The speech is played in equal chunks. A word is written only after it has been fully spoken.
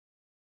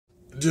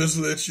just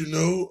to let you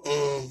know,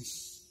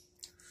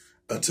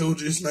 I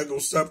told you it's not gonna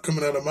stop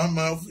coming out of my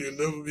mouth. You'll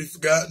never be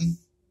forgotten.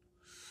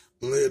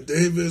 Malaya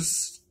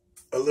Davis,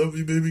 I love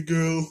you, baby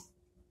girl.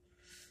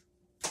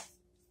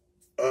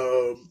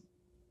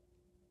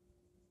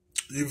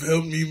 You've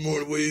helped me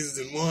more ways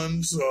than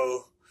one,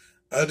 so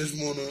I just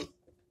want to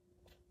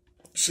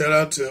shout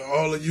out to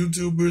all the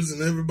YouTubers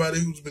and everybody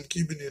who's been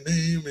keeping your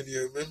name and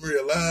your memory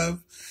alive.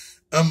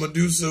 I'm going to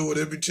do so with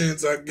every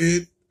chance I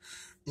get.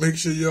 Make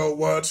sure y'all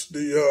watch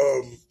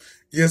the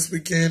Yes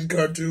We Can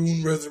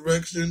cartoon,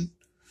 Resurrection,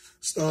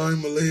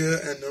 starring Malaya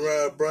and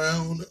Naraya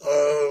Brown.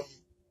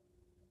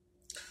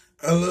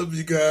 I love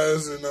you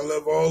guys, and I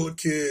love all the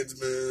kids,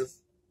 man.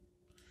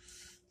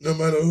 No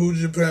matter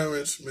who's your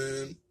parents,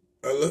 man.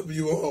 I love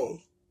you all.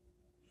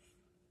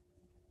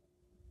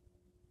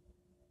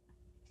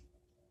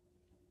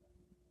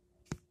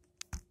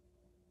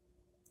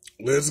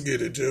 Let's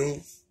get it,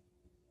 Joe.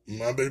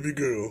 My baby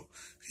girl.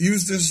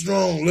 Houston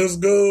strong. Let's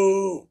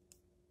go.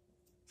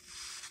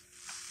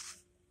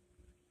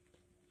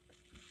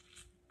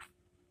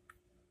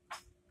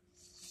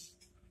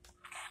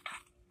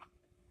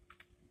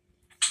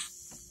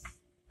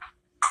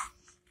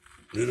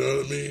 You know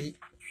what I mean?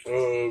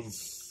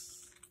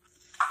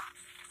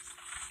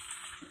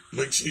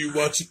 Make sure you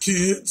watch your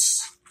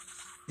kids.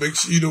 Make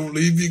sure you don't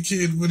leave your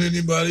kid with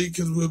anybody,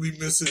 because we'll be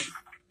missing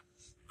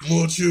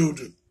more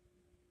children.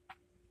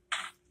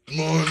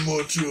 More and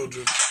more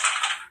children.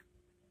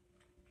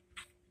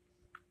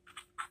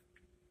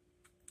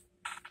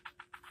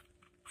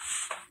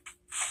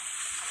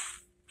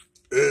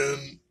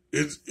 And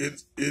it's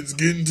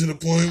getting to the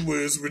point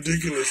where it's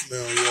ridiculous now,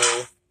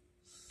 y'all.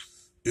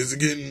 It's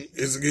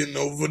getting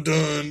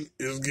overdone.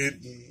 It's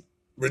getting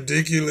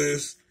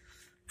ridiculous.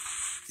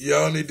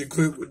 Y'all need to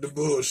quit with the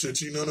bullshit.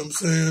 You know what I'm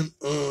saying?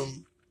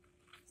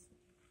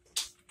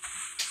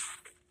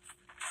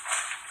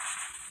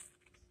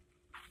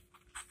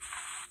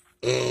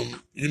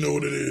 You know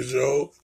what it is, y'all.